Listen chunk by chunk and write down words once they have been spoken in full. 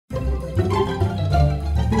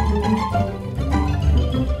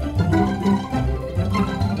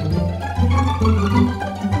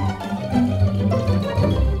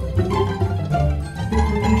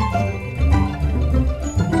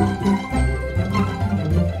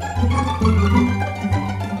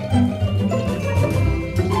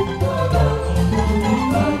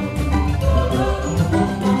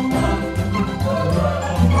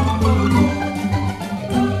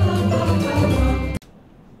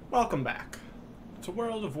Welcome back to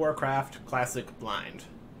World of Warcraft Classic Blind.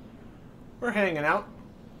 We're hanging out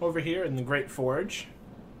over here in the Great Forge.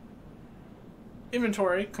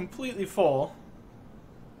 Inventory completely full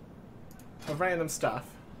of random stuff,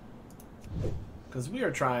 because we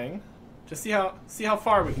are trying to see how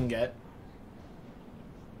far we can get,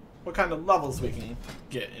 what kind of levels we can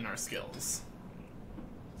get in our skills.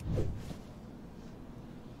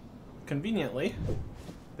 Conveniently,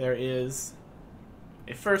 there is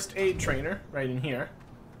a first aid trainer right in here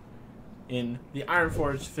in the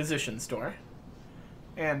Ironforge Physician store,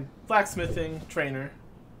 and blacksmithing trainer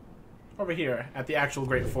over here at the actual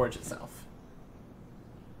Great Forge itself.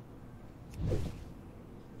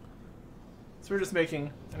 So we're just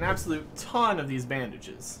making an absolute ton of these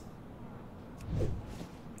bandages.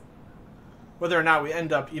 Whether or not we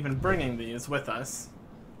end up even bringing these with us,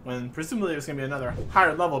 when presumably there's going to be another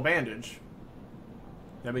higher level bandage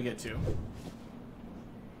that we get to.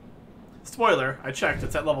 Spoiler, I checked,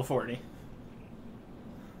 it's at level 40.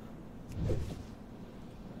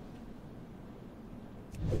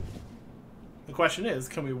 The question is,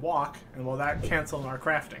 can we walk, and will that cancel our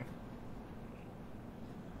crafting?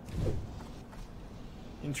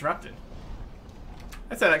 Interrupted.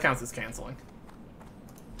 I'd say that counts as canceling.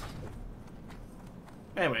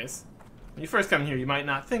 Anyways, when you first come here, you might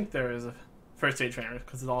not think there is a first aid trainer,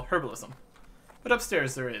 because it's all herbalism. But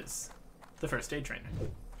upstairs there is the first aid trainer.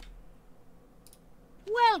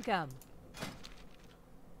 Welcome!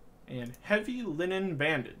 And heavy linen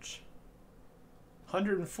bandage.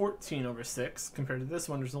 114 over 6, compared to this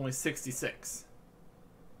one, there's only 66.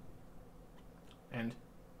 And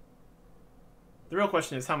the real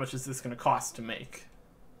question is, how much is this going to cost to make?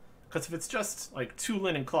 Because if it's just like 2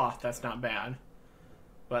 linen cloth, that's not bad.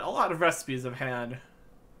 But a lot of recipes have had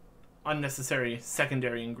unnecessary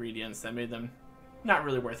secondary ingredients that made them not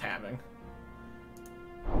really worth having.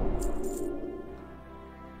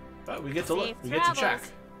 But we get to look, we get to check.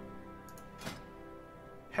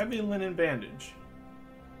 Heavy linen bandage.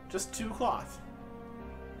 Just 2 cloth.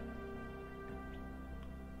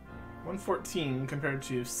 114 compared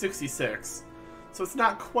to 66. So it's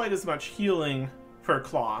not quite as much healing per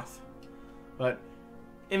cloth. But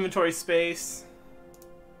inventory space,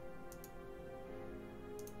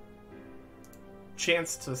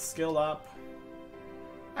 chance to skill up,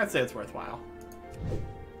 I'd say it's worthwhile.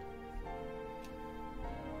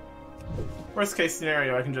 Worst case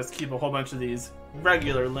scenario, I can just keep a whole bunch of these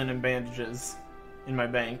regular linen bandages in my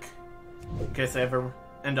bank in case I ever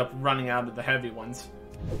end up running out of the heavy ones.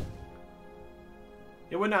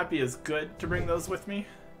 It would not be as good to bring those with me,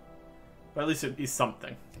 but at least it'd be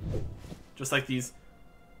something. Just like these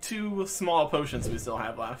 2 small potions we still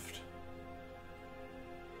have left.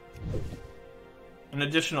 An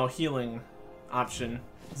additional healing option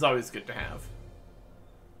is always good to have.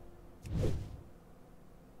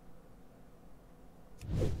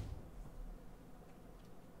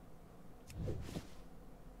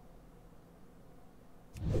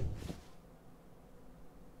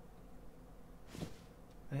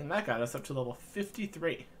 And that got us up to level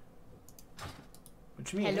 53.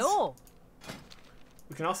 Which means hello,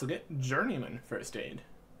 we can also get Journeyman First Aid.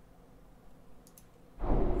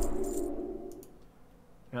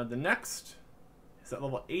 Now the next is at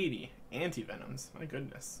level 80, Anti-Venoms. My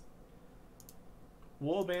goodness.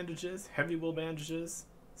 Wool bandages, heavy wool bandages,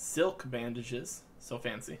 silk bandages. So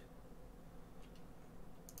fancy.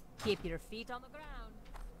 keep your feet on the ground.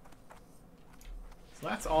 So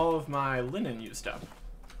that's all of my linen used up.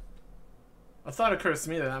 A thought occurs to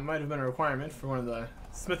me that might have been a requirement for one of the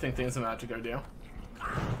smithing things I'm about to go do.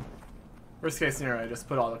 Worst case scenario, I just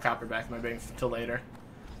put all the copper back in my bank till later.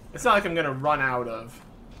 It's not like I'm gonna run out of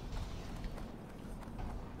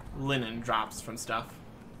linen drops from stuff.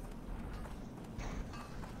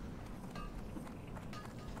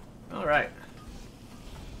 Alright.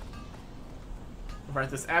 We're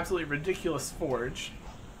at this absolutely ridiculous forge.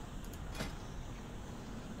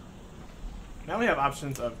 Now we have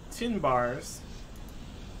options of tin bars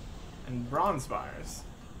and bronze bars.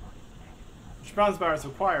 Which bronze bars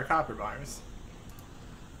require copper bars.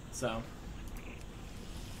 So,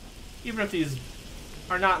 even if these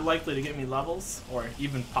are not likely to get me levels, or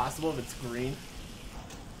even possible if it's green,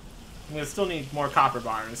 I'm going to still need more copper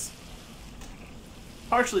bars.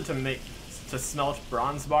 Partially to smelt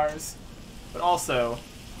bronze bars, but also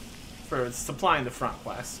for supplying the front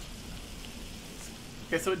quest.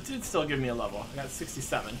 Okay, so it did still give me a level. I got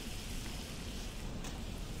 67.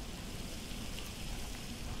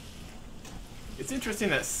 It's interesting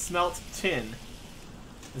that smelt tin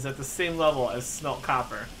is at the same level as smelt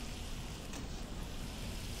copper.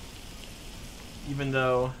 even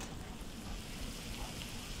though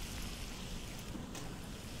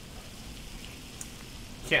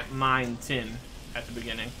can't mine tin at the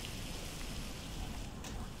beginning.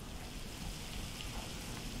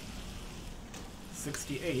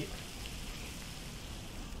 $68.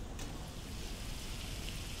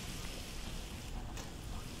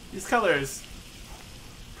 These colors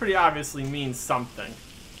pretty obviously mean something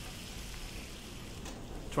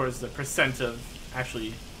towards the percent of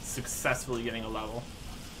actually successfully getting a level.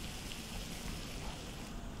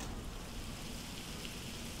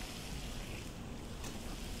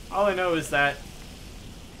 All I know is that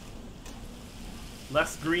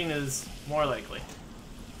less green is more likely.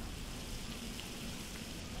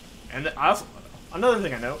 And also, another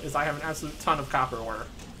thing I know is I have an absolute ton of copper ore.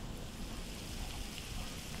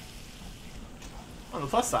 On the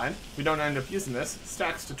plus side, we don't end up using this. It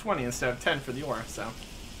stacks to 20 instead of 10 for the ore, so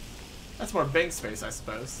that's more bank space, I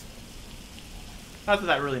suppose. Not that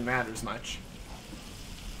that really matters much.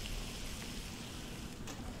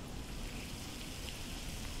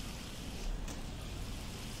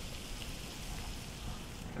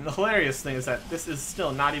 And the hilarious thing is that this is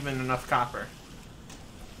still not even enough copper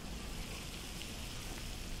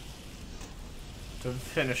to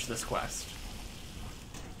finish this quest.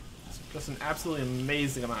 It's just an absolutely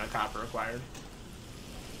amazing amount of copper required.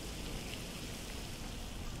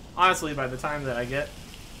 Honestly, by the time that I get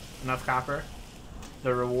enough copper,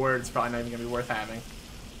 the reward's probably not even going to be worth having.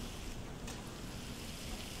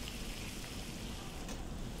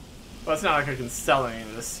 But it's not like I can sell any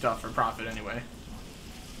of this stuff for profit anyway.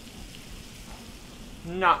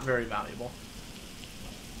 Not very valuable.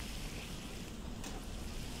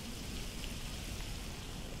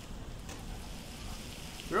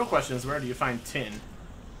 The real question is, where do you find tin?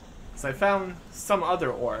 Because I found some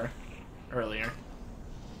other ore earlier.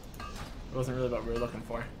 It wasn't really what we were looking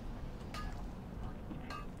for.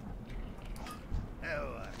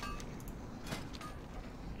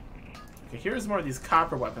 Okay, here's more of these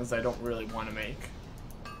copper weapons I don't really want to make.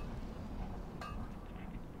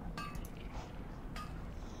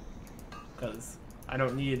 Because I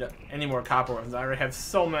don't need any more copper weapons. I already have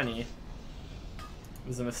so many. It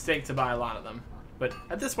was a mistake to buy a lot of them. But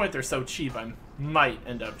at this point they're so cheap I might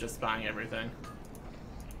end up just buying everything.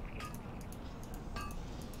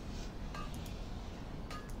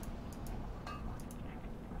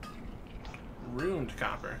 Ruined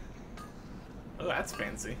copper. Oh, that's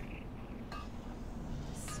fancy.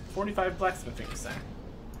 45 blacksmithing, you say?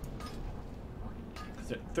 Is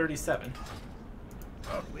it 37?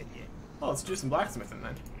 Off with you. Well, let's do some blacksmithing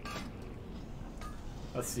then.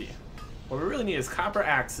 Let's see. What we really need is copper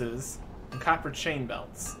axes and copper chain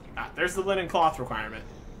belts. Ah, there's the linen cloth requirement.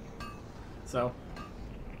 So,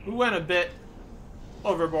 we went a bit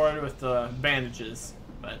overboard with the bandages,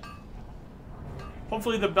 but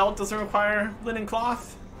hopefully the belt doesn't require linen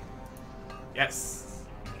cloth. Yes.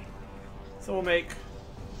 So we'll make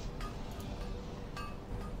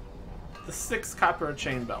the 6 copper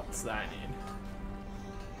chain belts that I need.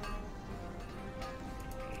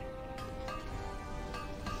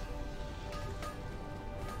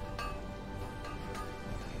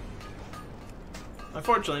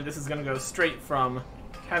 Unfortunately, this is going to go straight from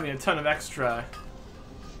having a ton of extra.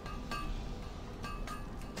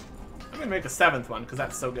 I'm going to make a 7th one, because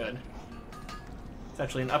that's so good. It's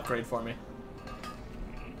actually an upgrade for me.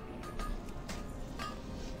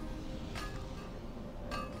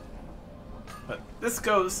 But this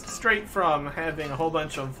goes straight from having a whole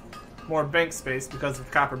bunch of more bank space because of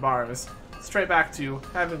copper bars, straight back to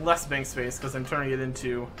having less bank space because I'm turning it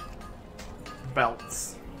into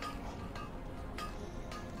belts.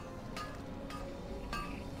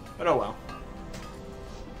 But oh well.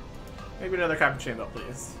 Maybe another copper chain belt,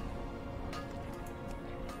 please.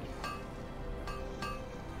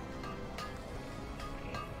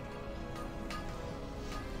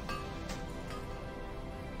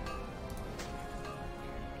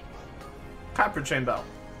 Copper chain belt.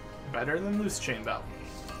 Better than loose chain belt.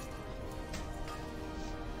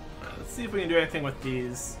 Alright, let's see if we can do anything with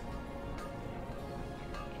these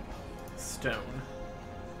stone.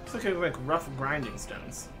 Looks like I can make rough grinding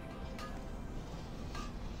stones.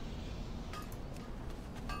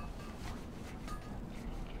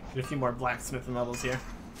 Get a few more blacksmithing levels here.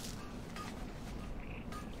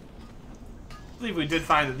 I believe we did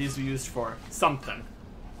find that these were used for something.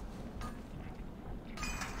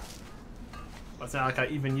 But it's not like I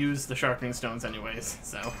even use the sharpening stones anyways,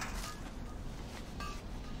 so.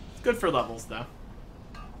 It's good for levels, though.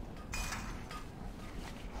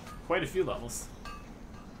 Quite a few levels.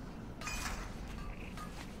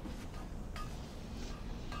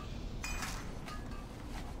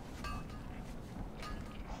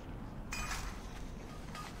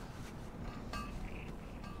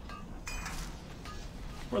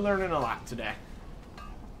 We're learning a lot today.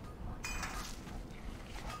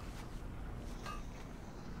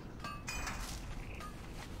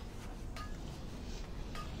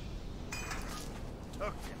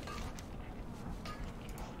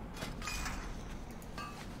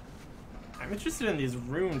 I'm interested in these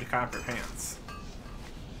ruined copper pants.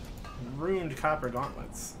 Ruined copper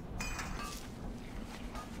gauntlets.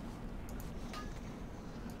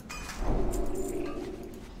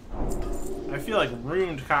 I feel like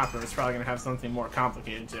ruined copper is probably going to have something more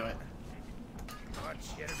complicated to it. What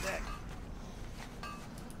shit is that?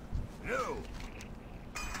 No.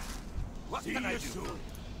 What can I do?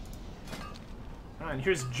 Ah, and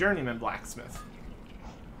here's Journeyman Blacksmith,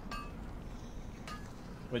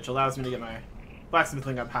 which allows me to get my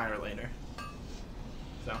blacksmithing up higher later.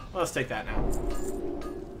 So, let's take that now.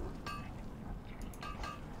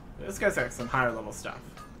 This guy's got some higher level stuff.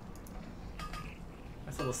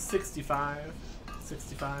 That's level 65,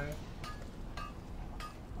 65.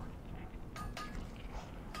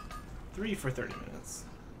 3 for 30 minutes.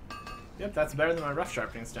 Yep, that's better than my rough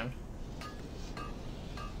sharpening stone.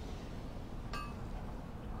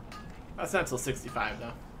 That's not until 65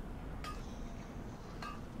 though.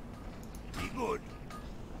 Be good.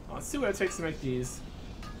 Well, let's see what it takes to make these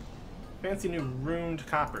fancy new ruined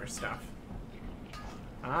copper stuff.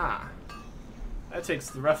 Ah, that takes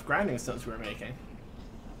the rough grinding stones we were making.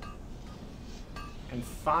 And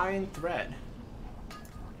fine thread.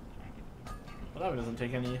 Well, that one doesn't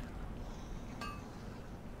take any.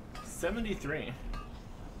 73.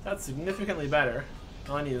 That's significantly better.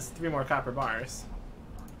 All I need is 3 more copper bars.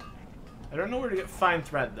 I don't know where to get fine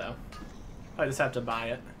thread though. I just have to buy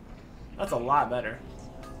it. That's a lot better.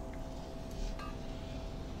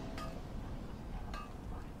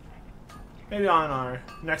 Maybe on our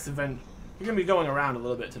next event, we're going to be going around a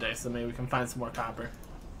little bit today, so maybe we can find some more copper.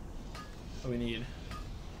 What we need.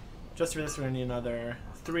 Just for this, we're going to need another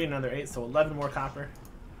 3, another 8, so 11 more copper.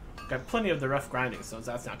 Got plenty of the rough grinding stones,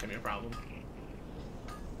 that's not going to be a problem.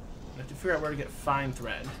 I have to figure out where to get fine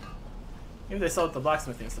thread. Maybe they sell it at the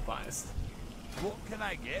blacksmithing supplies. What can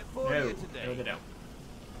I get for No, you today? no they don't.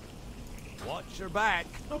 Watch your back.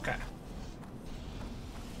 Okay.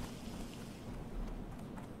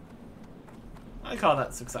 I call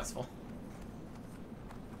that successful.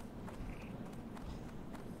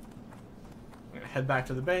 I'm gonna head back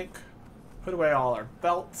to the bank, put away all our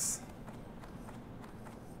belts.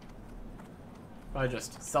 Probably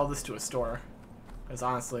just sell this to a store, because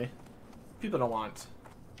honestly, people don't want.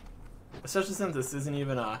 Especially since this isn't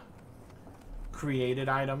even a created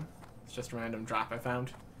item. It's just a random drop I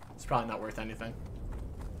found. It's probably not worth anything.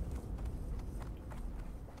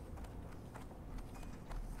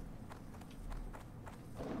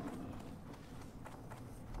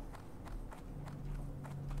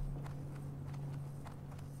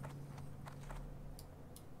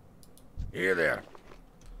 Here there.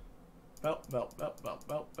 Belt, belt, belt, belt,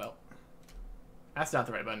 belt, belt. That's not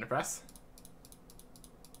the right button to press.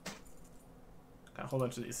 Got a whole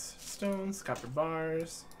bunch of these stones, copper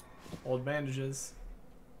bars, old bandages.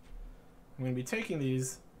 I'm going to be taking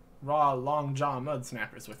these raw long jaw mud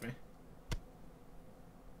snappers with me.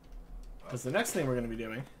 Because the next thing we're going to be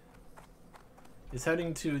doing is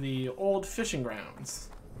heading to the old fishing grounds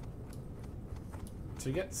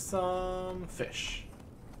to get some fish.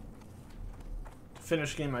 To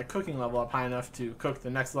finish getting my cooking level up high enough to cook the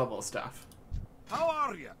next level of stuff. How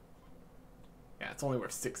are you? Yeah, it's only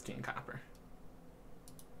worth 16 copper.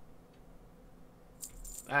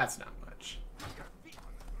 That's not much.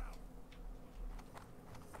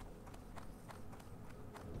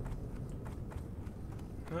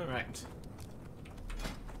 Alright.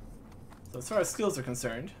 So as far as skills are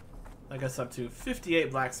concerned, that gets up to 58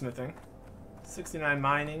 blacksmithing, 69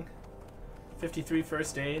 mining, 53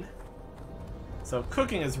 first aid. So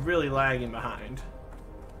cooking is really lagging behind.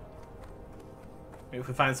 Maybe if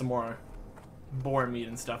we find some more boar meat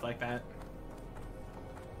and stuff like that.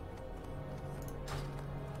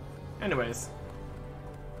 Anyways,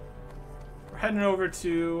 we're heading over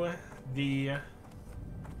to the...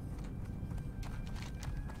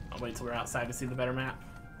 I'll wait till we're outside to see the better map.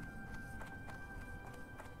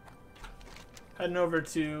 Heading over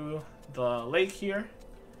to the lake here,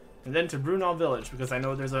 and then to Brunel Village, because I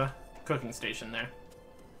know there's a cooking station there.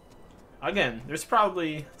 Again, there's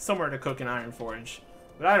probably somewhere to cook in Ironforge,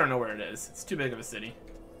 but I don't know where it is. It's too big of a city.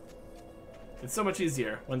 It's so much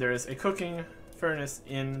easier when there is a cooking furnace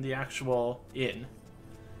in the actual inn.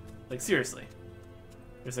 Like, seriously.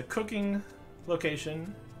 There's a cooking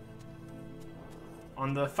location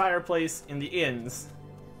on the fireplace in the inns,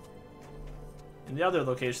 in the other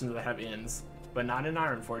locations that have inns, but not in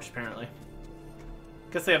Ironforge, apparently.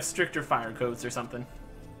 Guess they have stricter fire codes or something.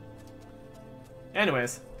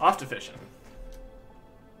 Anyways, off to fishing.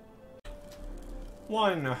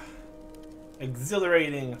 One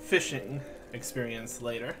exhilarating fishing experience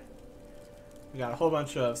later. We got a whole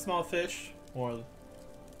bunch of small fish, more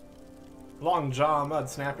long jaw mud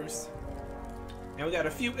snappers, and we got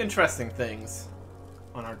a few interesting things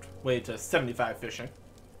on our way to 75 fishing.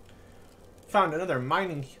 Found another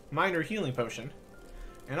minor healing potion,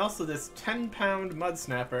 and also this 10-pound mud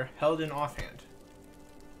snapper held in offhand.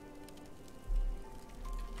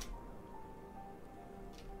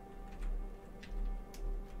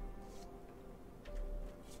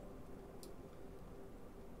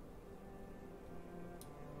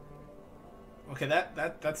 Okay,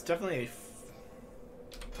 that's definitely a...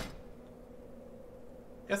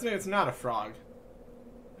 Guess maybe it's not a frog.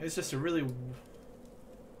 It's just a really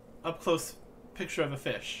up-close picture of a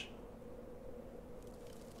fish.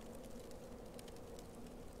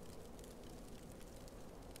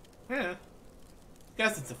 Yeah.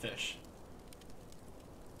 Guess it's a fish.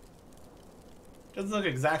 Doesn't look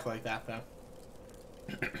exactly like that, though.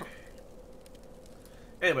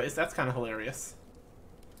 Anyways, that's kind of hilarious.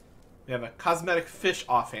 We have a cosmetic fish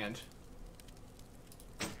offhand.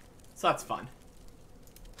 So that's fun.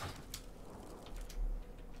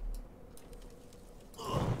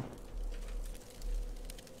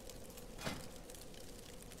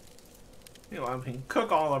 Meanwhile, we can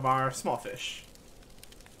cook all of our small fish.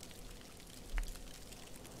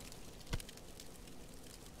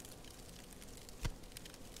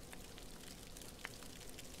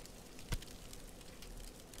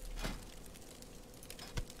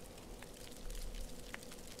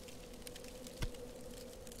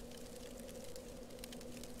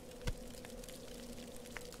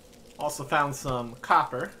 Also found some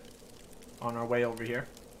copper on our way over here.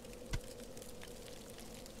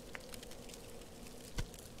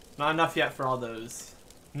 Not enough yet for all those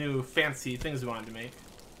new fancy things we wanted to make.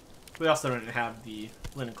 We also don't have the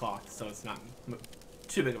linen cloth, so it's not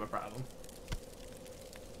too big of a problem.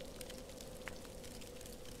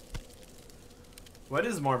 What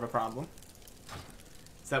is more of a problem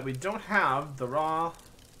is that we don't have the raw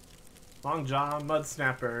long jaw mud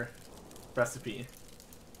snapper recipe.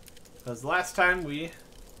 Because the last time we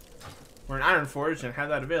were in Ironforge and had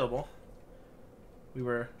that available, we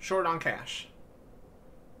were short on cash.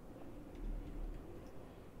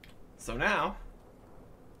 So now,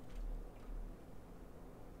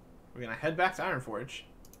 we're going to head back to Ironforge,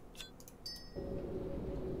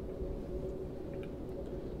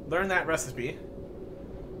 learn that recipe,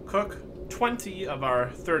 cook 20 of our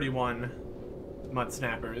 31 mud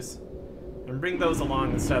snappers, and bring those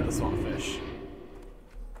along instead of the small fish.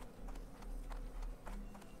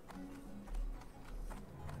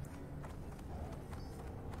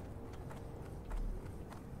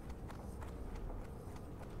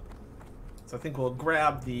 So I think we'll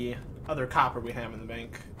grab the other copper we have in the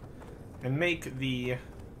bank and make the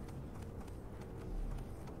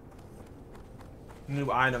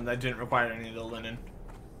new item that didn't require any of the linen.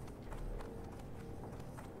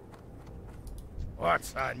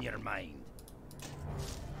 What's on your mind?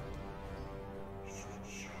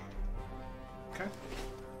 Okay.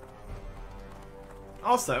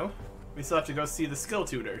 Also, we still have to go see the skill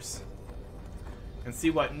tutors and see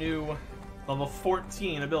what new level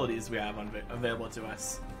 14 abilities we have available to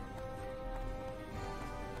us.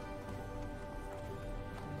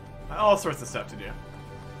 All sorts of stuff to do.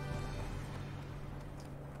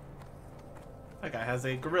 That guy has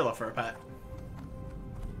a gorilla for a pet.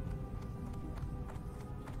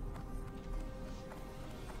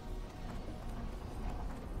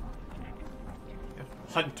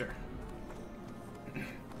 Hunter.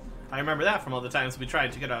 I remember that from all the times we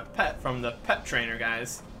tried to get a pet from the pet trainer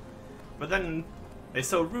guys. But then they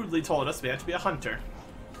so rudely told us we had to be a hunter.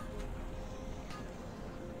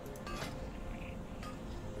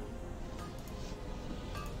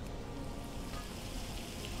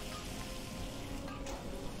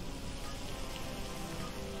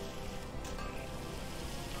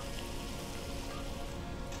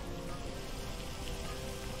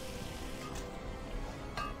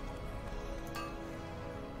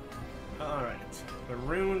 Alright, the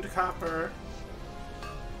runed copper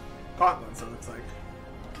gauntlets, it looks like.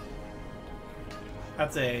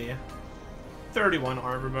 That's a 31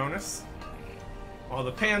 armor bonus. While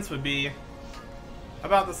the pants would be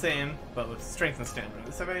about the same, but with strength and stamina. Does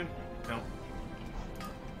this have any? No.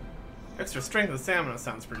 Extra strength and stamina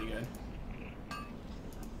sounds pretty good.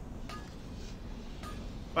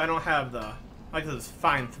 But I don't have the... like this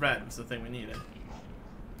fine thread was the thing we needed.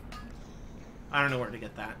 I don't know where to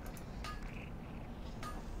get that.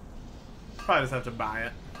 Probably just have to buy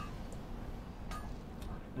it.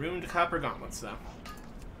 Ruined copper gauntlets, though.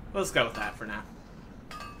 Let's go with that for now.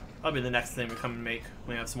 That'll be the next thing we come and make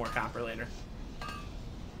when we have some more copper later.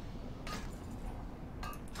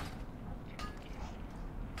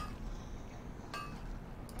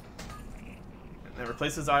 And that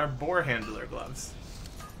replaces our boar handler gloves.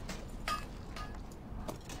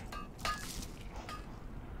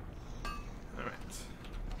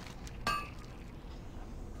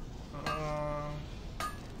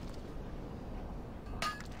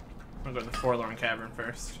 I'll go to the Forlorn Cavern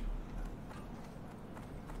first.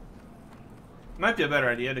 Might be a better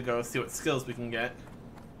idea to go see what skills we can get.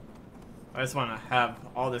 I just want to have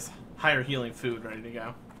all this higher healing food ready to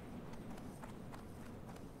go.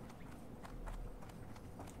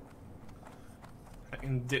 I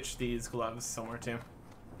can ditch these gloves somewhere too.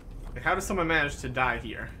 Like, how does someone manage to die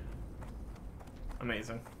here?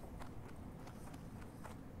 Amazing.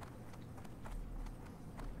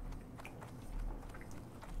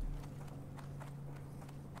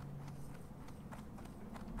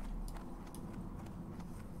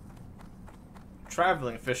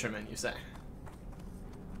 Traveling fisherman, you say?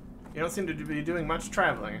 You don't seem to be doing much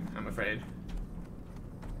traveling, I'm afraid.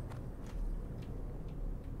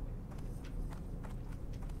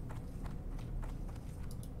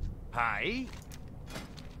 Hi.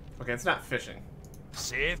 Okay, it's not fishing.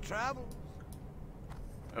 Safe travel.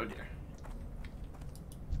 Oh dear.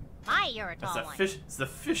 Hi, you're a That's tall a one. fish. It's the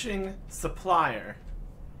fishing supplier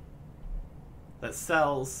that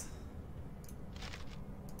sells.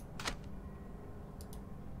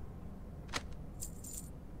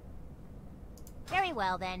 Very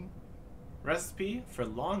well, then. Recipe for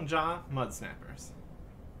long jaw mud snappers.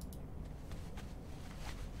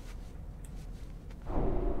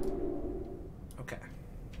 Okay.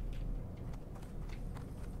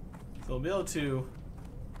 So we'll be able to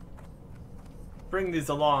bring these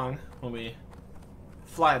along when we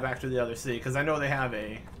fly back to the other city, because I know they have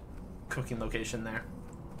a cooking location there.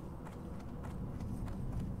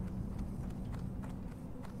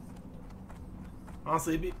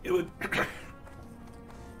 Honestly, it would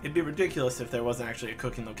it'd be ridiculous if there wasn't actually a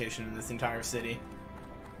cooking location in this entire city.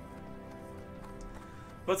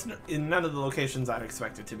 But it's in none of the locations I'd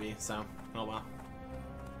expect it to be, so oh well.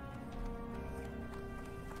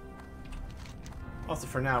 Also,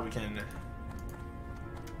 for now, we can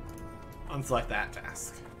unselect that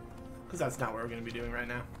task, because that's not what we're going to be doing right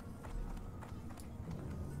now.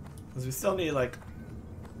 Because we still need, like,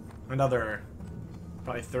 another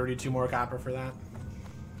probably 32 more copper for that.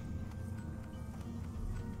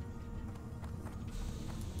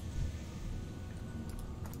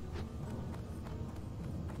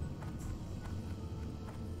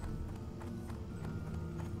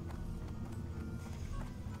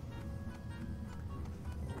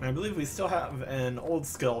 And I believe we still have an old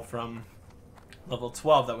skill from level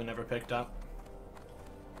 12 that we never picked up.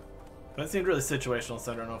 But it seemed really situational,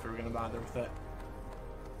 so I don't know if we were going to bother with it.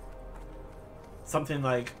 Something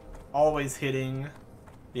like always hitting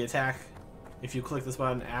the attack if you click this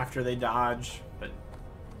button after they dodge, but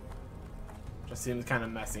just seems kind of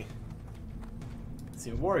messy. Let's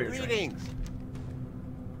see, warrior training. Greetings.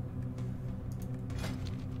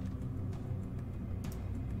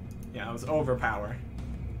 Yeah, it was overpower.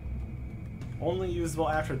 Only usable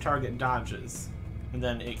after target dodges, and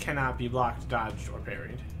then it cannot be blocked, dodged, or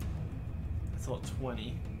parried. That's level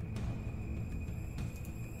 20.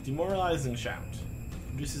 Demoralizing Shout.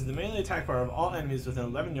 Reduces the melee attack power of all enemies within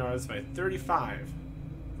 11 yards by 35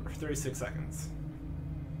 for 36 seconds.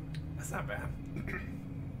 That's not bad.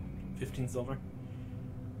 15 silver.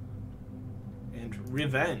 And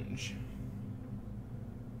Revenge.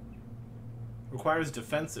 Requires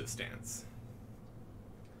defensive stance.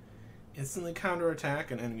 Instantly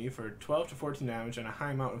counterattack an enemy for 12 to 14 damage and a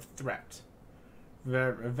high amount of threat.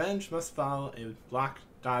 Revenge must follow a block,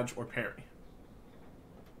 dodge, or parry.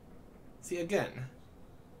 See, again,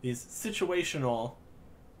 these situational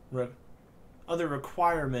other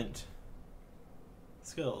requirement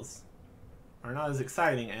skills are not as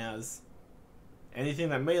exciting as anything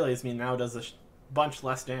that melees me now does a bunch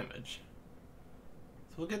less damage.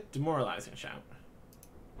 So we'll get Demoralizing Shout.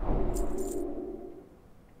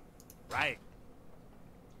 Right.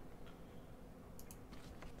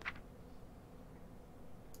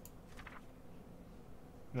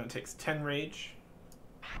 And that takes 10 rage.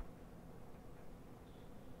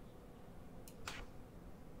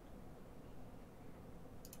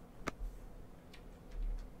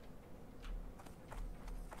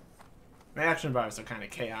 My action bars are kind of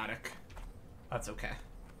chaotic. That's okay.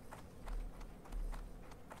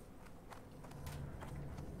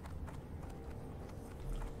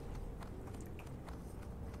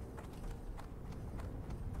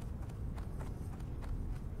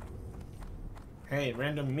 Hey,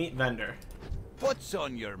 random meat vendor. What's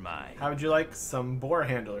on your mind? How would you like some boar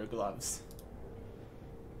handler gloves?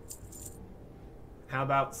 How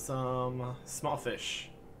about some small fish?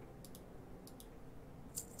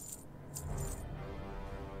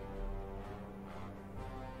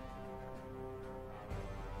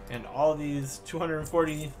 And all these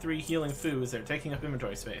 243 healing foods are taking up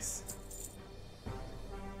inventory space.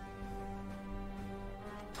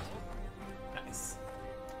 Nice.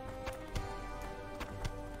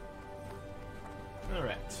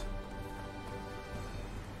 Alright.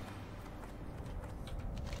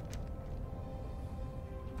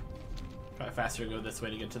 Probably faster to go this way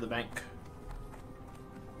to get to the bank.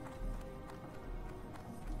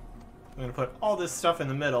 I'm going to put all this stuff in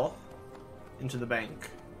the middle into the bank.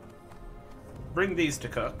 Bring these to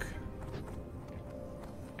cook.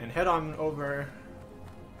 And head on over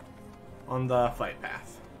on the flight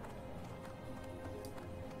path.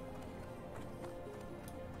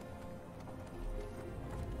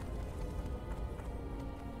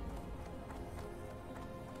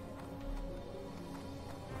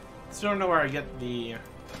 Still don't know where I get the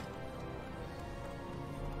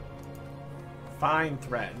fine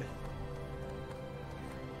thread.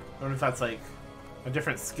 I wonder if that's like a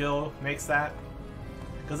different skill makes that.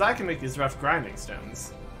 Because I can make these rough grinding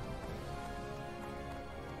stones.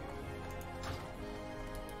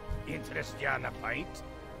 Interest you on a pint?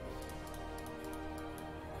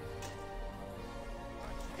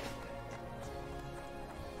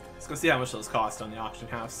 Let's go see how much those cost on the auction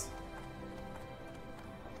house.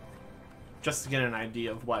 Just to get an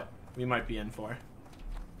idea of what we might be in for.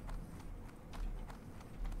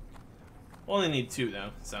 Only need 2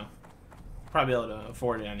 though, so probably able to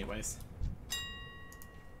afford it anyways.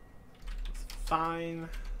 Fine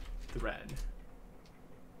thread.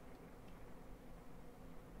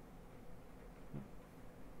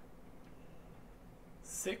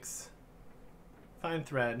 $6 fine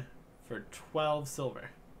thread for 12 silver.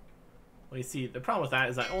 Well, you see, the problem with that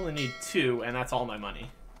is I only need 2, and that's all my money.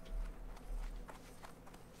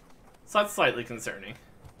 So that's slightly concerning.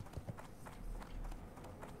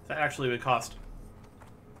 That actually would cost...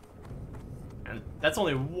 And that's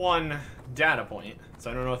only 1 data point,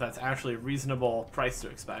 so I don't know if that's actually a reasonable price to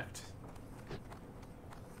expect.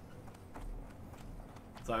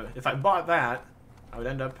 So if I bought that, I would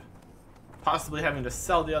end up possibly having to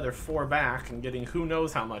sell the other 4 back and getting who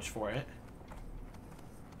knows how much for it.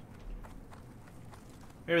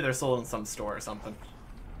 Maybe they're sold in some store or something.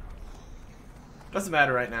 Doesn't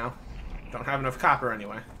matter right now. Don't have enough copper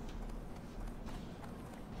anyway.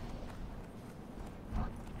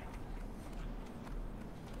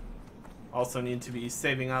 Also need to be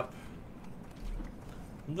saving up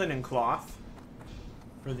linen cloth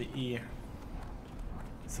for the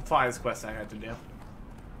supplies quest I had to do.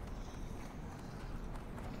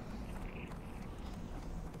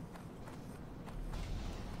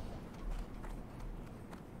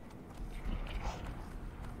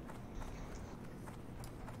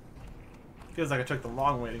 Feels like I took the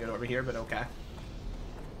long way to get over here, but okay.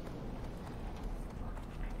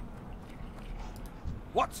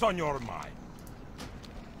 What's on your mind?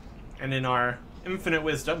 And in our infinite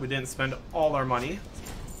wisdom, we didn't spend all our money.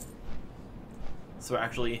 So we're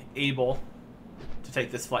actually able to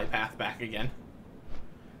take this flight path back again.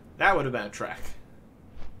 That would have been a trek.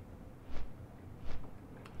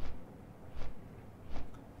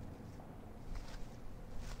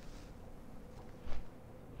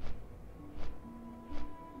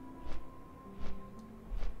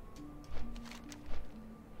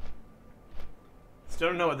 Still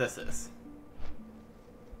don't know what this is.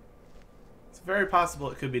 It's very possible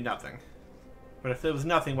it could be nothing. But if it was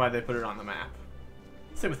nothing, why'd they put it on the map?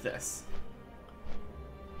 Same with this.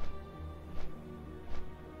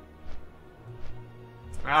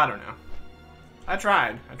 I don't know. I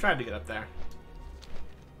tried to get up there.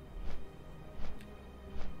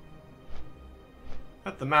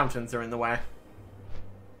 But the mountains are in the way.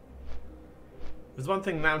 There's one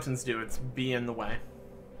thing mountains do, it's be in the way.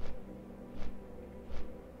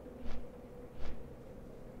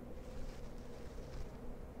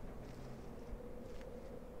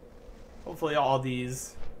 Hopefully all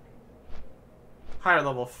these higher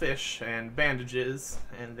level fish and bandages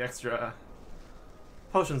and the extra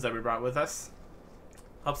potions that we brought with us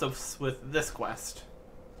helps us with this quest.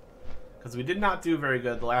 Because we did not do very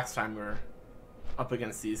good the last time we were up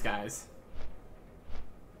against these guys.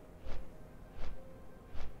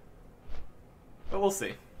 But we'll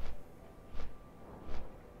see.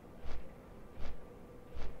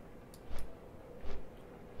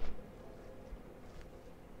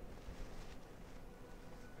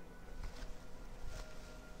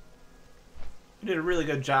 did a really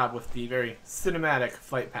good job with the very cinematic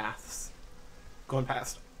flight paths. Going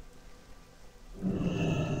past.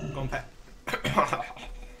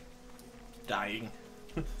 Dying.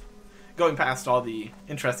 Going past all the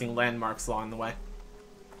interesting landmarks along the way.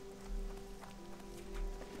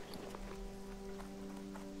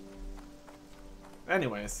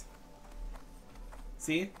 Anyways.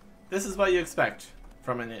 See? This is what you expect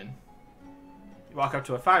from an inn. You walk up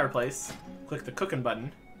to a fireplace, click the cooking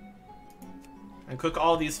button, and cook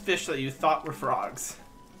all these fish that you thought were frogs.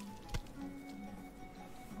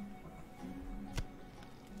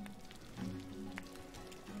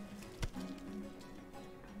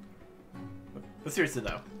 But seriously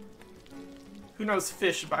though, who knows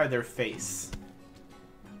fish by their face?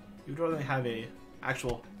 You would only have a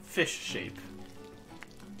actual fish shape.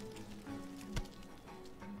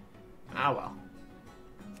 Ah well.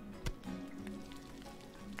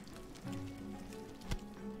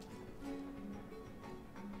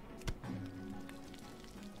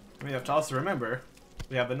 We have to also remember,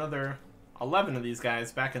 we have another 11 of these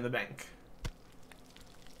guys back in the bank.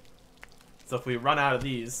 So if we run out of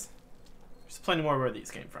these, there's plenty more where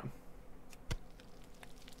these came from.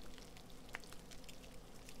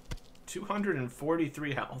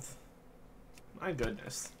 243 health. My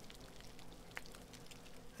goodness.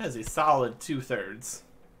 That is a solid 2/3.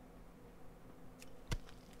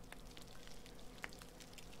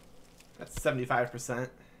 That's 75%.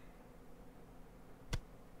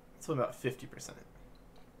 So about 50%.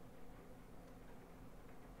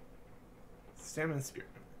 Stamina Spear.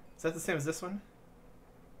 Is that the same as this one?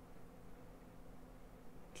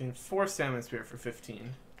 Gain 4 Stamina Spear for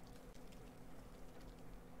 15.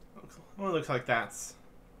 Only looks like that's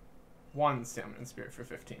 1 Stamina Spirit for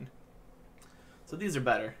 15. So these are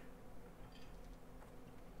better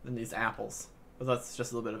than these apples. But that's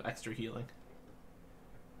just a little bit of extra healing.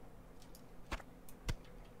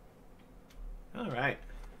 Alright.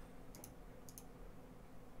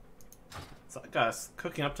 So that got us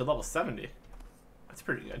cooking up to level 70. That's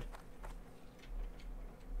pretty good.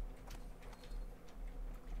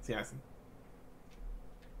 See,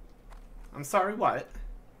 I'm sorry, what?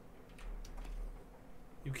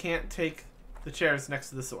 You can't take the chairs next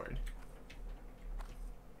to the sword.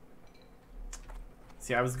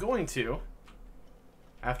 See, I was going to,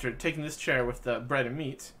 after taking this chair with the bread and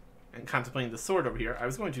meat, and contemplating the sword over here, I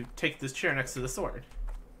was going to take this chair next to the sword.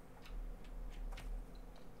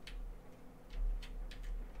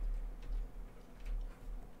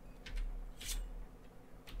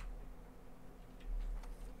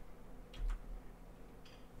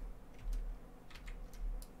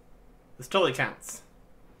 This totally counts.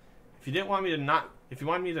 If you didn't want me to not, if you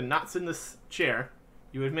wanted me to not sit in this chair,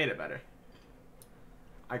 you would have made it better.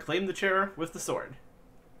 I claimed the chair with the sword.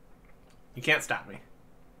 You can't stop me.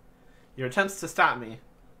 Your attempts to stop me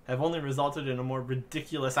have only resulted in a more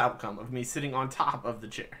ridiculous outcome of me sitting on top of the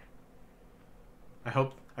chair. I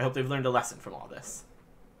hope they've learned a lesson from all this.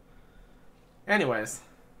 Anyways,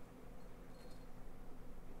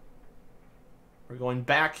 we're going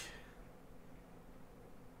back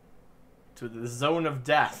to the zone of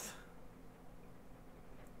death.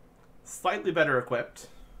 Slightly better equipped.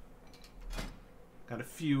 Got a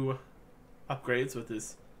few upgrades with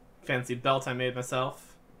this fancy belt I made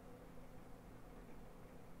myself.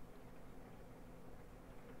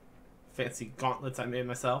 Fancy gauntlets I made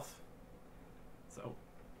myself. So,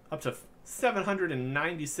 up to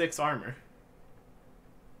 796 armor.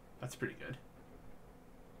 That's pretty good.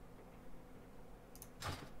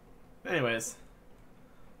 Anyways,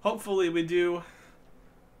 hopefully we do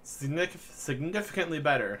significantly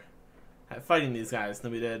better at fighting these guys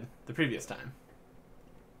than we did the previous time.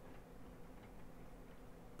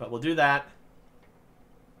 But we'll do that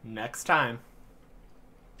next time.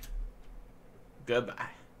 Goodbye.